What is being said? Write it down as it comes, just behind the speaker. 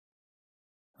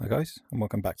Hi guys, and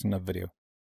welcome back to another video.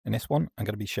 In this one, I'm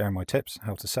going to be sharing my tips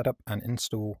how to set up and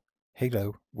install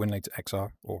Halo WinlatorXR,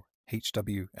 or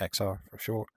HWXR for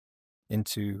short,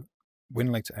 into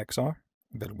WinlatorXR,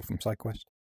 available from SideQuest,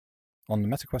 on the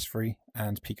MetaQuest 3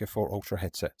 and Pico 4 Ultra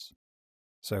headsets.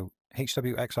 So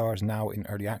HWXR is now in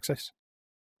early access.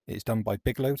 It is done by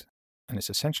Bigelod, and it's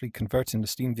essentially converting the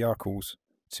Steam VR calls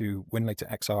to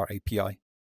WinlatorXR API.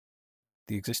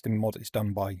 The existing mod is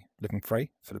done by Living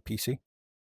Frey for the PC,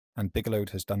 and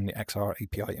Bigelod has done the XR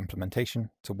API implementation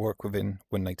to work within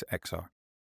WinlatorXR.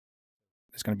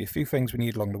 There's going to be a few things we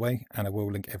need along the way, and I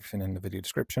will link everything in the video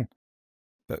description.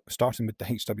 But starting with the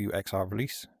HWXR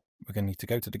release, we're going to need to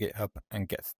go to the GitHub and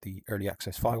get the early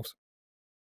access files.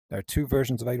 There are two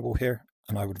versions available here,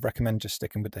 and I would recommend just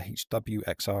sticking with the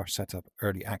HWXR setup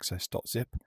early access.zip.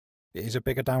 It is a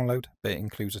bigger download, but it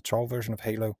includes a trial version of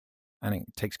Halo, and it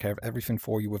takes care of everything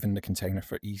for you within the container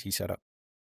for easy setup.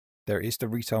 There is the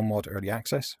retail mod early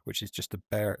access, which is just the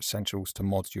bare essentials to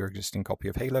mod your existing copy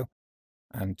of Halo,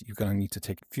 and you're going to need to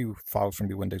take a few files from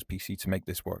your Windows PC to make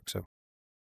this work. So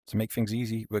to make things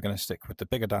easy, we're going to stick with the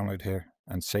bigger download here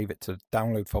and save it to the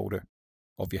download folder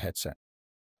of your headset.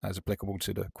 That is applicable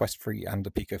to the Quest 3 and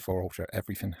the Pico 4 Ultra.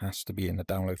 Everything has to be in the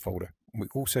download folder. We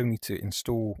also need to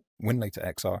install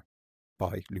WinlatorXR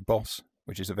by Lubos,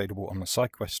 which is available on the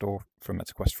SideQuest store from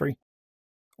MetaQuest 3,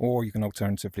 or you can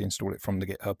alternatively install it from the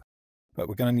GitHub. But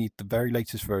we're going to need the very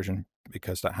latest version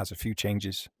because that has a few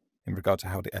changes in regard to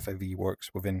how the FAV works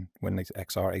within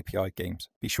WinlatorXR API games.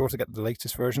 Be sure to get the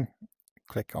latest version,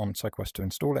 click on SideQuest to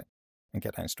install it, and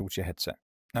get that installed to your headset.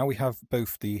 Now we have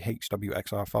both the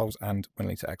HWXR files and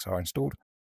WinlatorXR installed.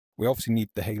 We obviously need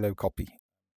the Halo copy.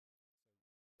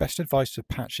 Best advised to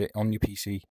patch it on your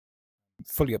PC,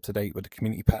 fully up to date with the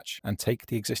community patch, and take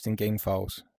the existing game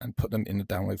files and put them in the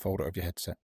download folder of your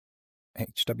headset.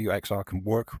 HWXR can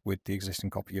work with the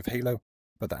existing copy of Halo,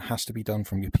 but that has to be done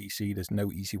from your PC. There's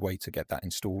no easy way to get that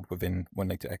installed within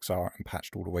WinlatorXR and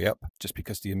patched all the way up, just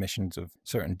because the emissions of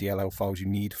certain DLL files you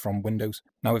need from Windows.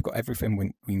 Now we've got everything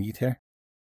we need here.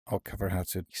 I'll cover how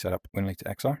to set up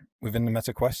WinlatorXR. Within the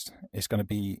MetaQuest, it's going to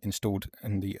be installed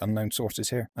in the unknown sources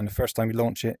here, and the first time you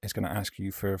launch it, it's going to ask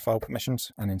you for file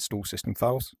permissions and install system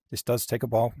files. This does take a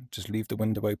while. Just leave the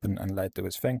window open and let it do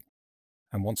its thing,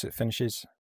 and once it finishes,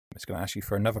 it's going to ask you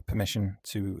for another permission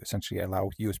to essentially allow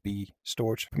USB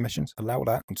storage permissions. Allow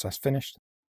that. Once that's finished,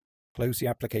 close the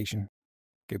application,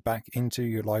 go back into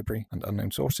your library and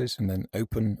unknown sources, and then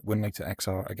open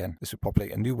WinlatorXR again. This will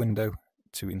populate a new window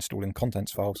to installing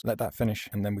contents files. Let that finish,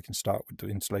 and then we can start with the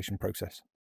installation process.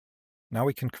 Now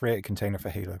we can create a container for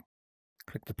Halo.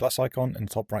 Click the plus icon in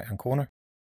the top right hand corner,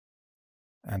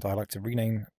 and I like to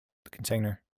rename the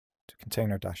container to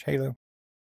container-halo.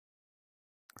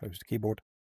 Close the keyboard.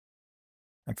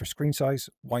 And for screen size,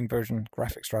 wine version,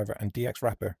 graphics driver, and DX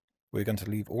wrapper, we're going to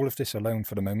leave all of this alone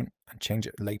for the moment and change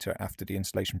it later after the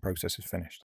installation process is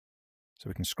finished. So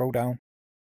we can scroll down,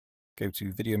 go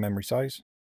to video memory size,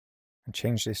 and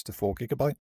change this to 4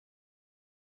 GB.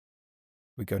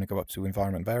 We're going to go up to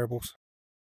environment variables,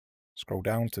 scroll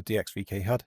down to DXVK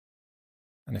HUD,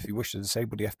 and if you wish to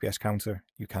disable the FPS counter,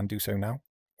 you can do so now,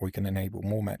 or you can enable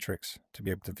more metrics to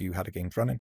be able to view how the game's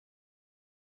running.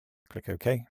 Click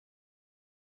OK.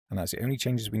 And that's the only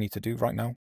changes we need to do right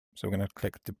now. So we're going to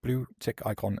click the blue tick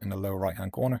icon in the lower right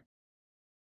hand corner,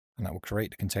 and that will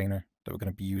create the container that we're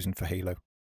going to be using for Halo.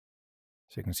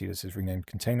 So you can see this is renamed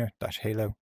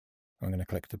container-halo. I'm going to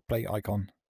click the play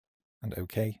icon and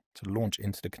OK to launch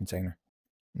into the container.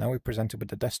 Now we're presented with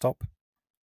the desktop.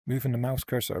 Moving the mouse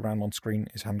cursor around on screen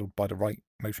is handled by the right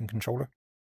motion controller,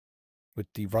 with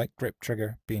the right grip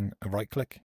trigger being a right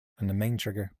click and the main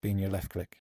trigger being your left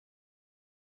click.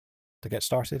 To get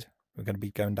started, we're going to be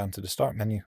going down to the Start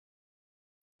menu,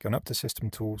 going up to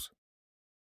System Tools,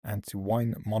 and to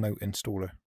Wine Mono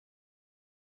Installer.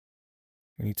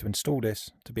 We need to install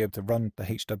this to be able to run the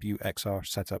HWXR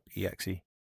setup exe.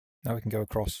 Now we can go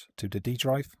across to the D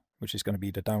drive, which is going to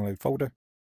be the download folder,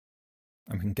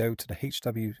 and we can go to the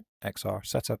HWXR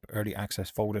setup early access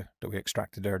folder that we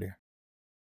extracted earlier.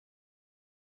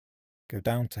 Go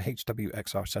down to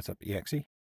HWXR setup exe,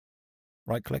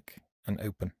 right click, and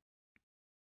open.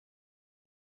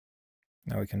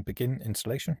 Now we can begin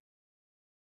installation.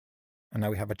 And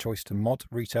now we have a choice to mod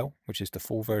retail, which is the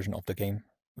full version of the game,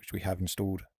 which we have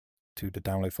installed to the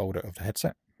download folder of the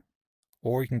headset.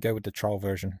 Or you can go with the trial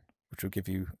version, which will give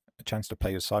you a chance to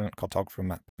play the Silent Cartographer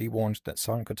map. Be warned that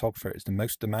Silent Cartographer is the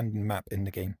most demanding map in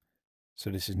the game, so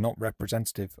this is not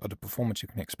representative of the performance you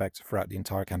can expect throughout the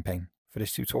entire campaign. For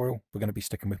this tutorial, we're going to be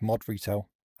sticking with mod retail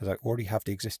as I already have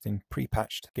the existing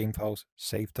pre-patched game files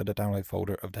saved to the download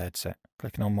folder of the headset.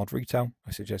 Clicking on Mod Retail,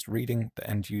 I suggest reading the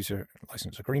end user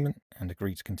license agreement and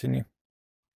agree to continue.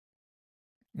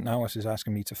 Now this is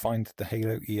asking me to find the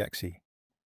Halo exe,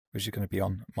 which is going to be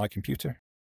on my computer,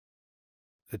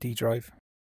 the D drive,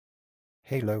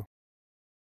 Halo,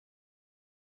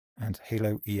 and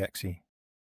Halo exe.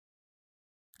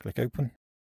 Click Open,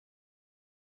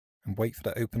 and wait for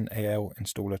the OpenAL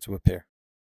installer to appear.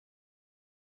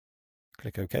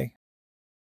 Click OK.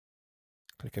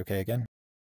 Click OK again.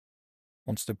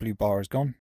 Once the blue bar is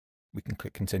gone, we can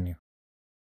click Continue.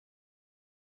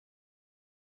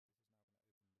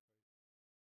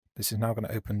 This is now going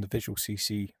to open the Visual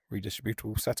CC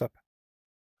redistributable setup.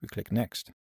 We click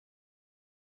Next.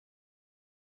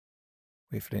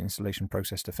 Wait for the installation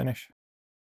process to finish.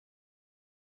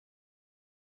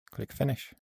 Click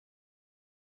Finish.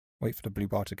 Wait for the blue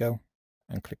bar to go,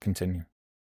 and click Continue.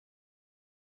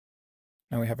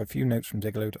 Now we have a few notes from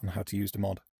Bigelod on how to use the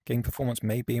mod. Game performance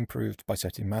may be improved by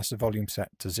setting master volume set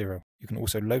to 0. You can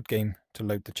also load game to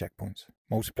load the checkpoints.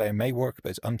 Multiplayer may work,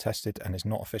 but is untested and is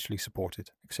not officially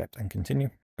supported. Accept and continue.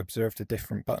 Observe the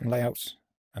different button layouts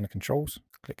and the controls.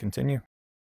 Click Continue.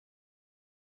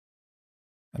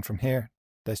 And from here,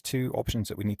 there's two options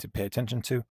that we need to pay attention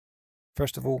to.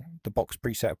 First of all, the box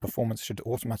preset of performance should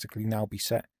automatically now be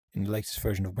set in the latest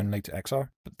version of WinlatorXR,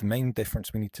 but the main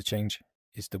difference we need to change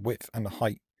is the width and the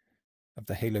height of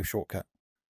the Halo shortcut,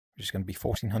 which is going to be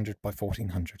 1400 by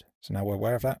 1400. So now we're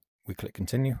aware of that, we click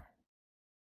Continue.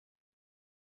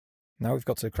 Now we've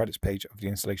got to the credits page of the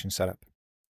installation setup.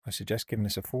 I suggest giving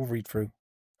this a full read through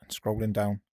and scrolling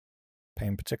down,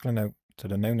 paying particular note to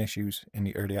the known issues in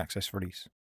the early access release.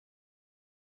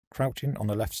 Crouching on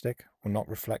the left stick will not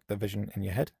reflect the vision in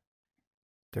your head.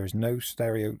 There is no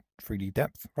stereo 3D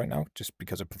depth right now, just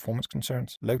because of performance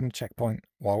concerns. Loading the checkpoint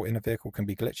while in a vehicle can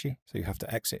be glitchy, so you have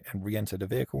to exit and re-enter the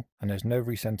vehicle. And there's no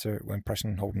recenter when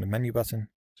pressing and holding the menu button,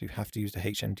 so you have to use the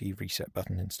HMD reset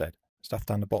button instead. Stuff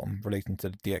down the bottom relating to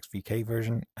the DXVK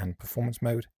version and performance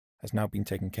mode has now been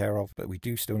taken care of, but we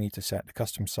do still need to set the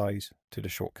custom size to the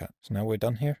shortcut. So now we're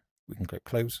done here, we can click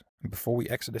Close. And before we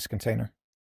exit this container,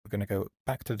 we're going to go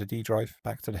back to the D drive,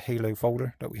 back to the Halo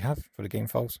folder that we have for the game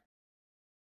files.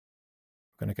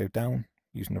 We're going to go down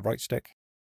using the right stick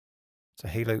to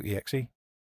Halo exe. We're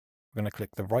going to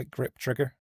click the right grip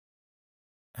trigger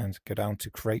and go down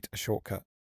to Create a Shortcut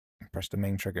and press the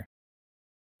main trigger.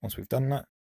 Once we've done that,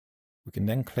 we can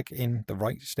then click in the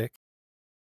right stick,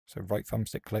 so right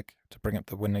thumbstick click to bring up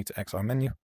the WinlatorXR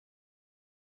menu.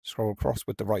 Scroll across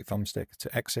with the right thumbstick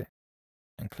to exit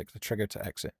and click the trigger to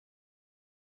exit.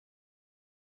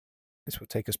 This will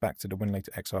take us back to the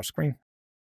WinlatorXR screen,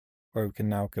 where we can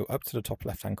now go up to the top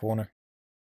left hand corner,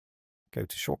 go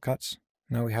to Shortcuts.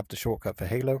 Now we have the shortcut for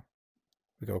Halo.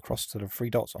 We go across to the three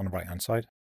dots on the right hand side,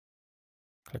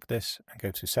 click this and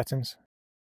go to Settings.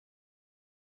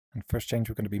 And the first change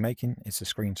we're going to be making is the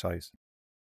screen size.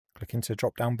 Click into the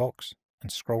drop down box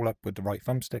and scroll up with the right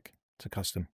thumbstick to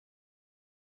Custom.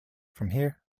 From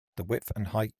here, the width and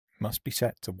height must be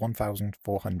set to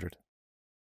 1400.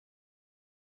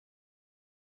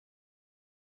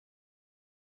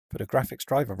 For the graphics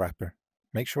driver wrapper,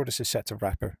 make sure this is set to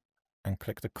wrapper and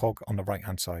click the cog on the right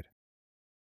hand side.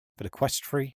 For the Quest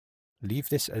 3, leave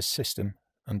this as system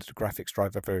under the graphics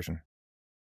driver version.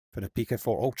 For the Pico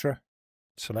 4 Ultra,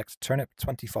 select Turnip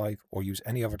 25 or use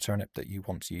any other Turnip that you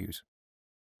want to use.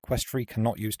 Quest 3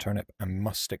 cannot use Turnip and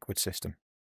must stick with system.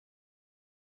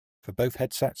 For both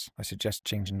headsets, I suggest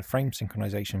changing the frame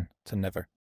synchronization to never.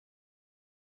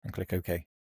 And click OK.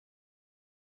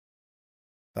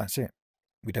 That's it.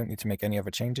 We don't need to make any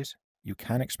other changes. You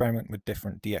can experiment with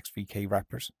different DXVK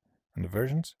wrappers and the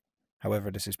versions.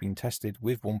 However, this has been tested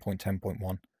with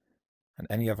 1.10.1 and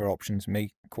any other options may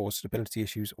cause stability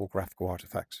issues or graphical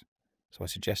artifacts. So I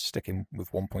suggest sticking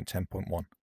with 1.10.1.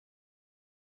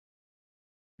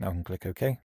 Now we can click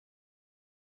OK.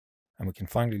 And we can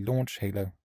finally launch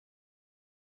Halo,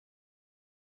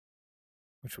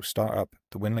 which will start up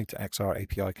the WinlatorXR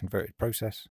API converted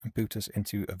process and boot us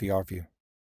into a VR view.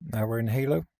 Now we're in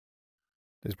Halo.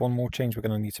 There's one more change we're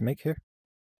going to need to make here,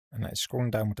 and that is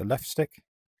scrolling down with the left stick,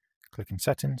 clicking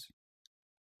Settings,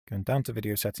 going down to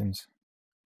Video Settings,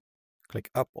 click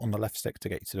up on the left stick to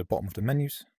get you to the bottom of the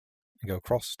menus, and go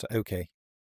across to OK.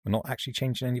 We're not actually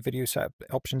changing any video setup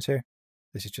options here.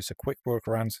 This is just a quick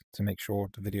workaround to make sure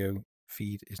the video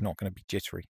feed is not going to be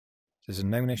jittery. This is a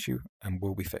known issue and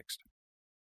will be fixed.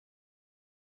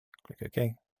 Click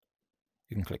OK.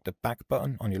 You can click the back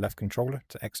button on your left controller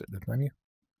to exit the menu.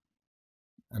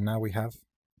 And now we have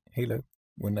Halo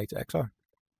WinlatorXR.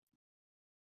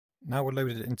 Now we're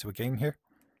loaded into a game here.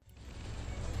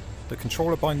 The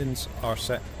controller bindings are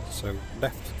set, so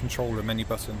left controller menu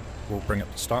button will bring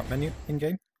up the start menu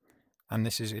in-game, and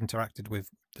this is interacted with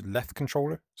the left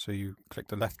controller, so you click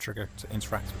the left trigger to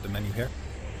interact with the menu here.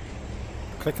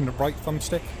 Clicking the right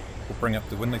thumbstick will bring up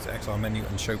the WinlatorXR menu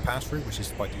and show pass-through, which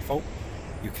is by default.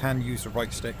 You can use the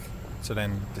right stick to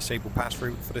then disable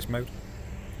pass-through for this mode,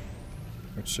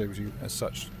 which shows you as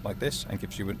such like this and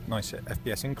gives you a nice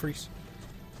FPS increase.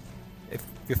 If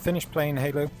you're finished playing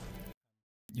Halo,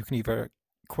 you can either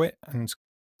quit and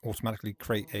automatically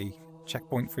create a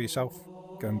checkpoint for yourself,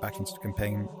 going back into the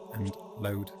campaign and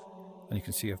load. And you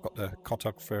can see I've got the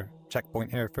cartographer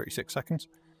checkpoint here, 36 seconds.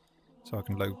 So I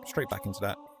can load straight back into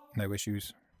that, no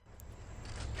issues.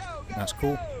 That's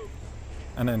cool.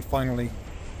 And then finally,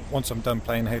 once I'm done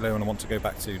playing Halo and I want to go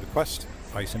back to the quest,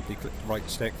 I simply click the right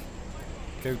stick,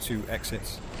 go to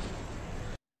exits,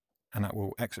 and that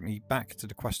will exit me back to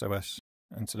the Quest OS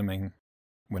and to the main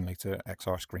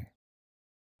WinlatorXR screen.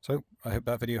 So I hope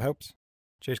that video helps.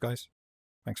 Cheers guys,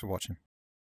 thanks for watching.